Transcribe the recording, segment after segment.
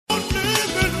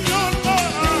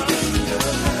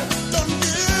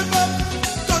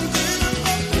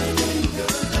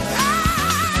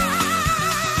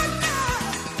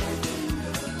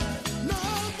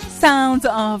Sounds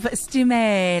of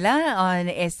Stimela on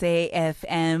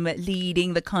SAFM,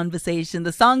 leading the conversation.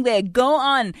 The song there, Go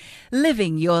On,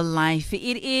 Living Your Life.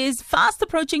 It is fast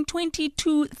approaching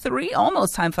 22:03,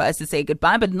 almost time for us to say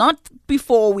goodbye, but not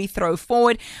before we throw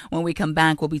forward. When we come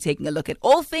back, we'll be taking a look at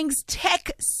all things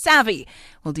tech savvy.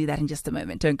 We'll do that in just a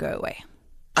moment. Don't go away.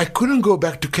 I couldn't go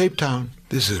back to Cape Town.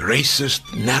 This is racist,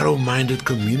 narrow-minded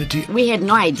community. We had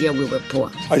no idea we were poor.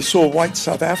 I saw white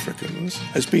South Africans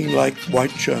as being like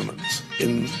white Germans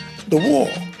in the war,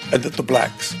 and that the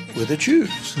blacks were the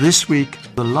Jews. This week,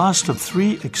 the last of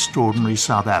three extraordinary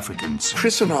South Africans.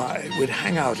 Chris and I would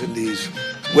hang out in these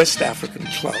West African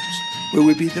clubs where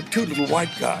we'd be the two little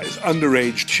white guys,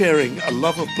 underage, sharing a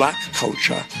love of black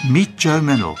culture. Meet Joe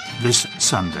Minnell this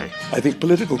Sunday. I think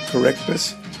political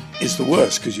correctness is the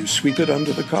worst because you sweep it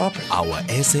under the carpet. Our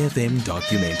SFM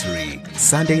documentary,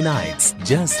 Sunday nights,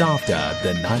 just after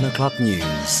the 9 o'clock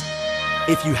news.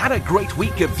 If you had a great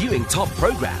week of viewing top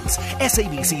programs,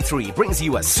 SABC3 brings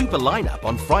you a super lineup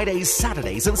on Fridays,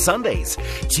 Saturdays and Sundays.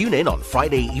 Tune in on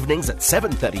Friday evenings at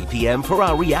 7:30 p.m. for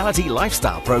our reality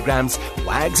lifestyle programs,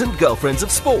 Wags and Girlfriends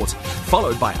of Sport,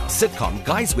 followed by our sitcom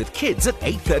Guys with Kids at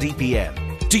 8:30 p.m.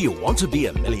 Do you want to be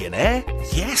a millionaire?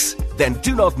 Yes? Then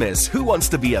do not miss Who Wants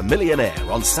to Be a Millionaire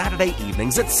on Saturday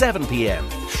evenings at 7 p.m.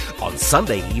 On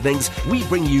Sunday evenings, we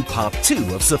bring you part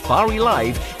 2 of Safari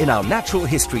Live in our natural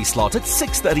history slot at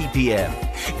 6:30 p.m.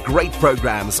 Great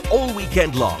programs all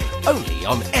weekend long, only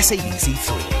on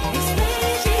SABC3.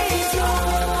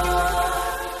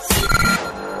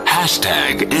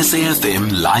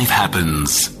 #SAFM Life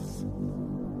Happens.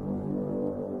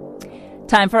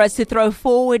 Time for us to throw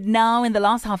forward now. In the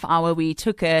last half hour, we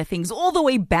took things all the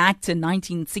way back to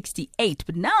 1968.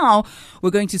 But now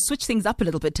we're going to switch things up a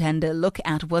little bit and look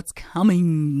at what's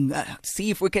coming.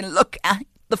 See if we can look at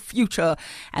the future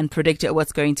and predict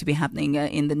what's going to be happening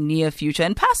in the near future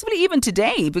and possibly even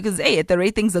today, because at the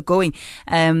rate things are going,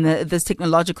 these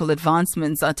technological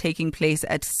advancements are taking place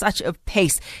at such a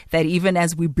pace that even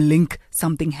as we blink,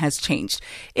 something has changed.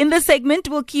 In this segment,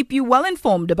 we'll keep you well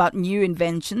informed about new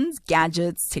inventions,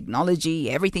 gadgets, technology,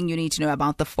 everything you need to know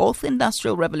about the fourth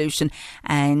industrial revolution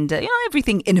and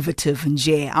everything innovative. And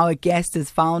our guest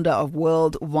is founder of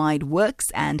Worldwide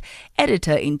Worx and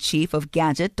editor-in-chief of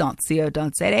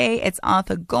Gadget.co.za. It's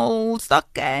Arthur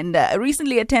Goldstock, and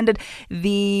recently attended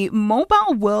the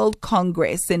Mobile World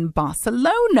Congress in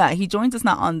Barcelona. He joins us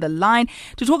now on the line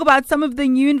to talk about some of the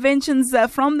new inventions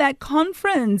from that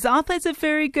conference. Arthur, it's a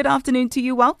very good afternoon to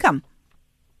you. Welcome.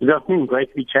 Good afternoon.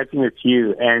 Great to be chatting with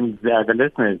you and the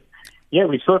listeners. Yeah,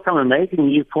 we saw some amazing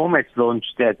new formats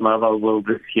launched at Mobile World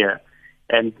this year.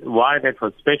 And why that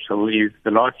was special is the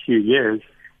last few years,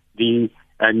 the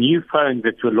new phones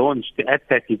that were launched at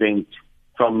that event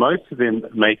from most of the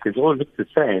makers all looked the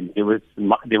same.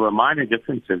 There were minor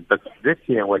differences, but this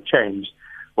year what changed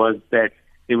was that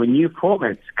there were new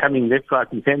formats coming left, right,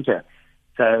 and center.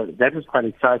 So that was quite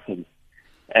exciting.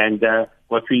 And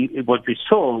what we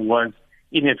saw was,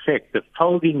 in effect, the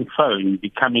folding phone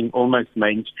becoming almost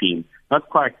mainstream. Not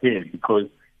quite there, because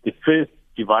the first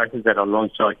devices that are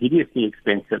launched are hideously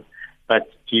expensive.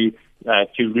 But to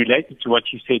relate it to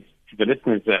what you said to the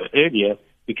listeners earlier,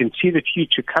 we can see the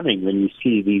future coming when we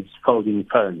see these folding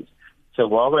phones. So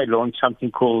Huawei launched something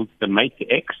called the Mate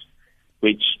X,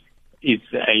 which is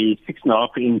a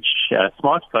 6.5-inch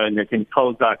smartphone that then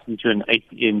folds out into an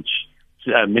 8-inch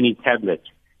mini tablet.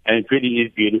 And it really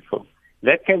is beautiful.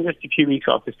 That came just a few weeks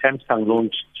after Samsung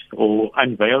launched, or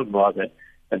unveiled rather,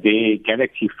 their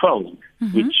Galaxy Fold,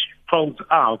 which folds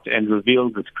out and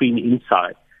reveals the screen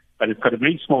inside. But it's got a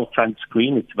very small front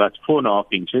screen. It's about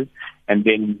 4.5 inches. And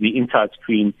then the inside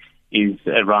screen is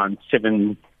around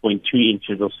 7.2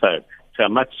 inches or so. So a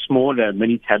much smaller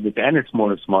mini tablet and a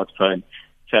smaller smartphone.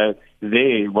 So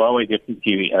there, Huawei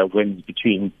definitely wins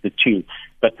between the two.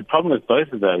 But the problem with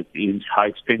both of those is how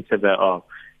expensive they are.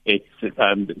 It's the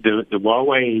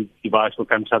Huawei device will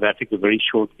come to South Africa very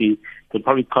shortly. It'll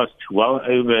probably cost well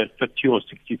over 50 or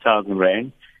 60,000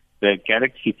 rand. The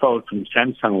Galaxy Fold from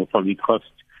Samsung will probably cost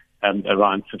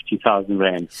around 50,000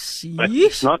 rand. But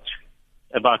it's not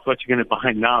about what you're going to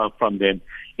buy now from them.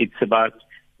 It's about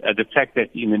the fact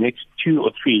that in the next 2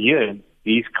 or 3 years,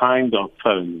 these kind of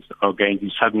phones are going to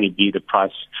suddenly be the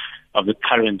price of the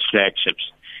current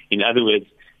flagships. In other words,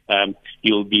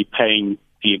 you'll be paying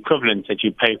the equivalent that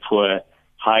you pay for a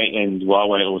high-end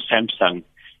Huawei or Samsung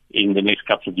in the next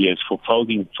couple of years for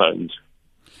folding phones.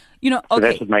 So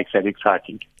that's what makes that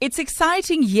exciting. It's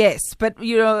exciting, yes, but,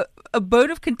 a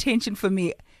bone of contention for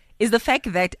me is the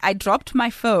fact that I dropped my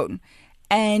phone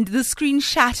and the screen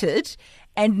shattered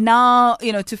And now,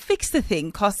 to fix the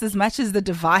thing costs as much as the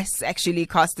device actually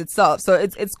cost itself. So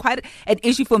it's quite an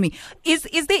issue for me. Is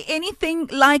there anything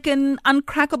like an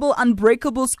uncrackable,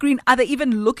 unbreakable screen? Are they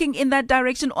even looking in that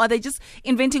direction, or are they just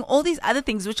inventing all these other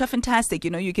things which are fantastic?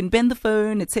 You can bend the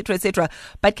phone, etc., etc.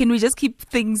 But can we just keep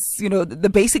things, the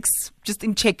basics just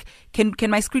in check? Can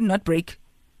my screen not break?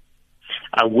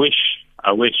 I wish.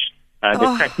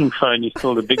 The cracking phone is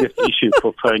still the biggest issue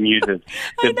for phone users.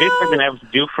 The best they've been able to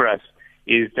do for us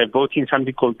is they brought in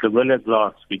something called Gorilla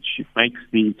Glass, which makes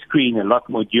the screen a lot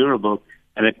more durable,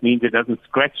 and it means it doesn't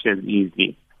scratch as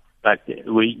easily. But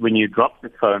when you drop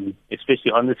the phone,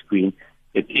 especially on the screen,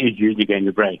 it is usually going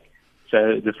to break.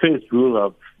 So the first rule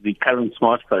of the current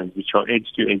smartphones, which are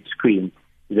edge-to-edge screens,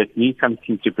 is that you need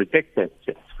something to protect that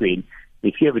screen.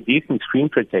 If you have a decent screen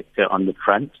protector on the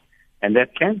front, and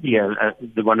that can be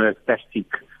one of those plastic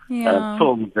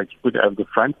films that you put over the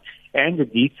front, and a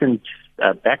decent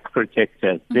back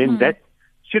protector, then that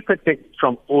should protect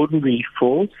from ordinary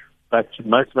falls, but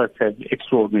most of us have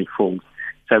extraordinary falls.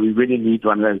 So we really need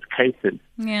one of those cases.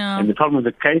 Yeah. And the problem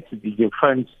with the case is your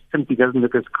phone simply doesn't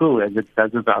look as cool as it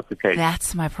does without the case.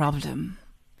 That's my problem.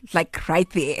 Like right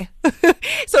there.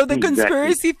 So the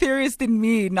conspiracy theorist in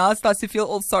me now starts to feel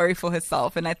all sorry for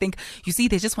herself. And I think,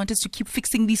 they just want us to keep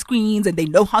fixing these screens, and they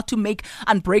know how to make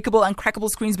unbreakable, uncrackable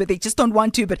screens, but they just don't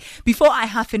want to. But before I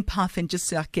huff and puff and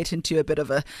just get into a bit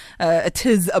of a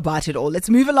tiz about it all, let's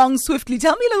move along swiftly.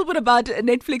 Tell me a little bit about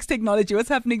Netflix technology. What's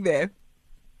happening there?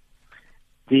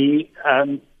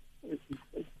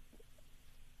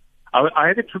 I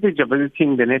had the privilege of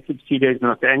visiting the Netflix studios in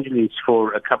Los Angeles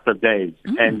for a couple of days.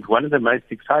 And one of the most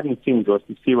exciting things was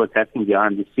to see what's happening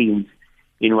behind the scenes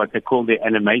in what they call the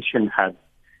animation hub.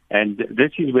 And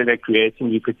this is where they're creating,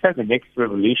 you could say, the next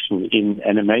revolution in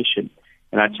animation.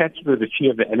 And I chatted with a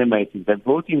few of the animators. They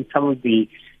brought in some of the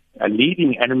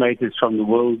leading animators from the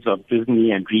worlds of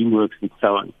Disney and DreamWorks and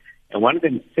so on. And one of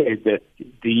them said that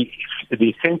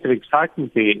the sense of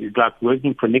excitement there is like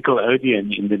working for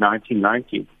Nickelodeon in the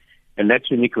 1990s. And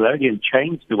that's when Nickelodeon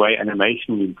changed the way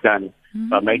animation is done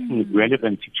by making it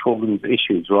relevant to children's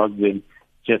issues rather than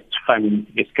just fun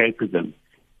escapism.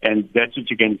 And that's what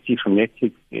you're going to see from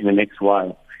Netflix in the next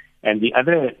while. And the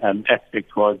other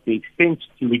aspect was the extent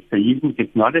to which they're using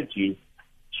technology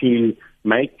to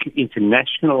make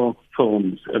international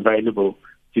films available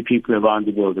to people around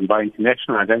the world. And by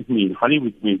international, I don't mean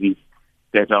Hollywood movies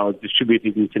that are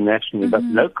distributed internationally, but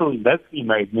locally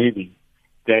made movies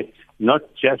that not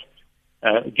just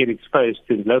get exposed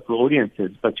to local audiences,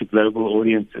 but to global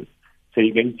audiences. So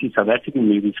you're going to see South African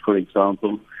movies, for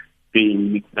example,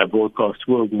 being broadcast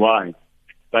worldwide.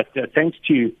 But thanks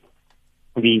to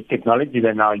the technology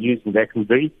they're now using, they can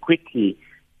very quickly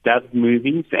dub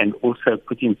movies and also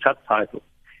put in subtitles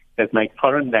that make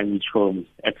foreign language films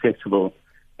accessible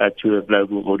to a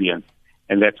global audience.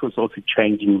 And that's what's also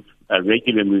changing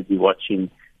regular movie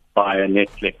watching via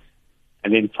Netflix.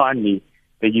 And then finally,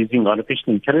 they're using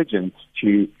artificial intelligence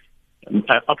to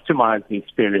optimize the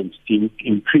experience, to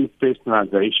improve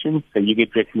personalization. So you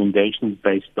get recommendations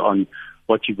based on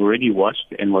what you've already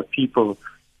watched and what people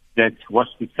that watch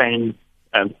the same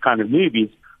kind of movies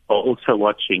are also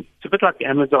watching. It's a bit like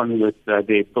Amazon with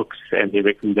their books and their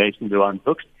recommendations around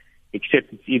books,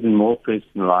 except it's even more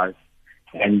personalized.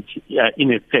 And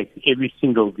in effect, every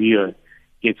single viewer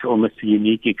gets almost a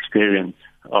unique experience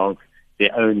of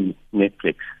their own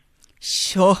Netflix.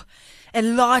 Sure. A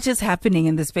lot is happening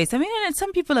in this space. I mean,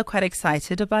 some people are quite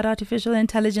excited about artificial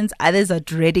intelligence. Others are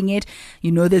dreading it.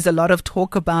 There's a lot of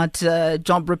talk about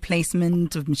job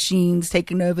replacement of machines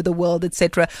taking over the world,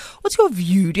 etc. What's your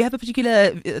view? Do you have a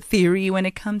particular theory when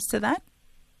it comes to that?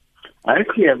 I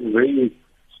actually have a very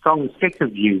strong set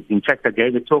of views. In fact, I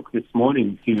gave a talk this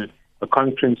morning to a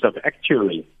conference of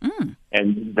actuaries,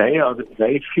 and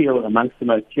they feel amongst the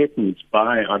most threatened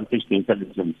by artificial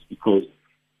intelligence because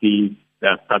the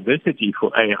publicity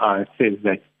for AI says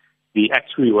that the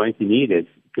actuary won't be needed.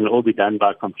 It can all be done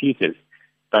by computers.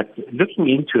 But looking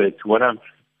into it, what I've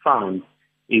found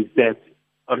is that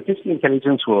artificial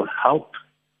intelligence will help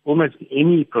almost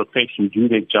any profession do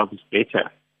their jobs better,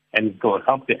 and it will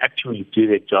help the actuaries do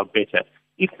their job better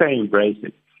if they embrace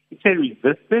it. If they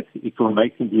resist it, it will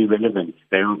make them irrelevant.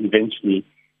 They will eventually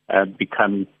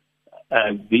become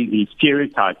the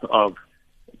stereotype of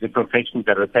the professions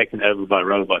that are taken over by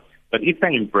robots. But if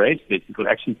they embrace it, it will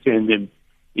actually turn them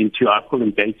into, I call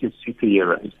them, data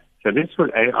superheroes. So that's what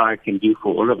AI can do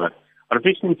for all of us.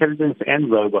 Artificial intelligence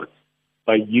and robots,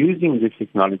 by using this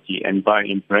technology and by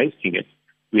embracing it,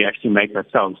 we actually make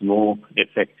ourselves more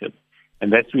effective.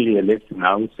 And that's really a lesson,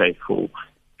 I would say, for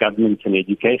government and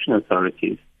education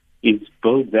authorities, is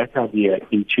build that idea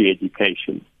into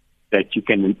education, that you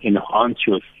can enhance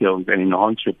your skills and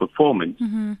enhance your performance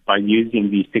by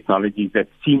using these technologies that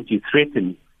seem to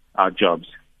threaten our jobs.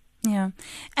 Yeah.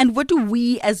 And what do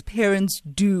we as parents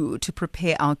do to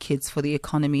prepare our kids for the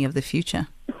economy of the future?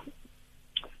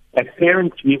 As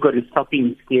parents, we've got to stop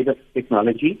being scared of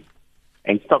technology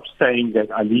and stop saying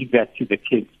that I leave that to the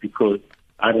kids because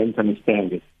I don't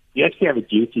understand it. You actually have a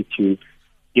duty to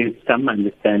get some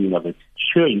understanding of it.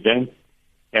 Sure, you don't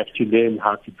have to learn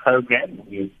how to program.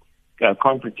 You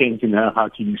can't pretend to know how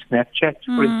to use Snapchat,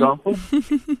 for example.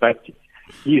 But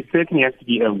you certainly have to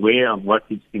be aware of what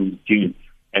these things do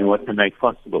and what they make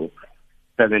possible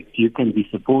so that you can be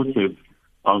supportive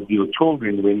of your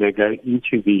children when they go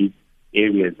into these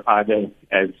areas, either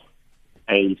as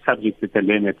a subject that they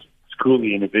learn at school or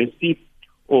university,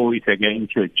 or if they're going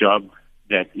to a job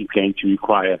that is going to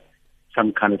require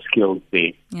some kind of skills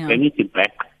there. Yeah. They need to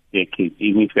back their kids,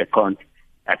 even if they can't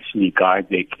actually guide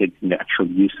their kids in the actual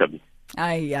use of it.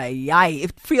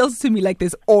 It feels to me like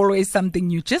there's always something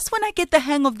new. Just when I get the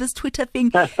hang of this Twitter thing,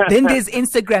 then there's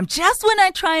Instagram. Just when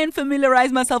I try and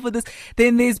familiarize myself with this,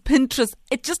 then there's Pinterest.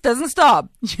 It just doesn't stop.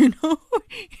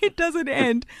 It doesn't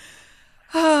end.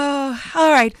 All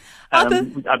right.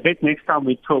 I bet next time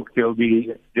we talk, there'll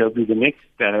be the next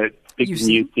big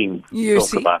new thing to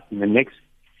talk about, and the next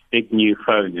big new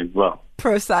phone as well.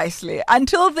 Precisely.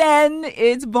 Until then,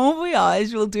 it's bon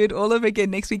voyage. We'll do it all over again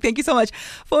next week. Thank you so much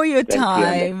for your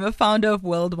time. You, founder of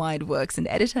Worldwide Worx and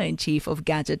editor-in-chief of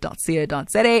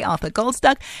gadget.co.za, Arthur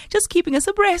Goldstuck, just keeping us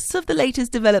abreast of the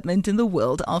latest development in the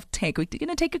world of tech. We're going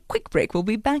to take a quick break. We'll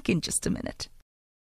be back in just a minute.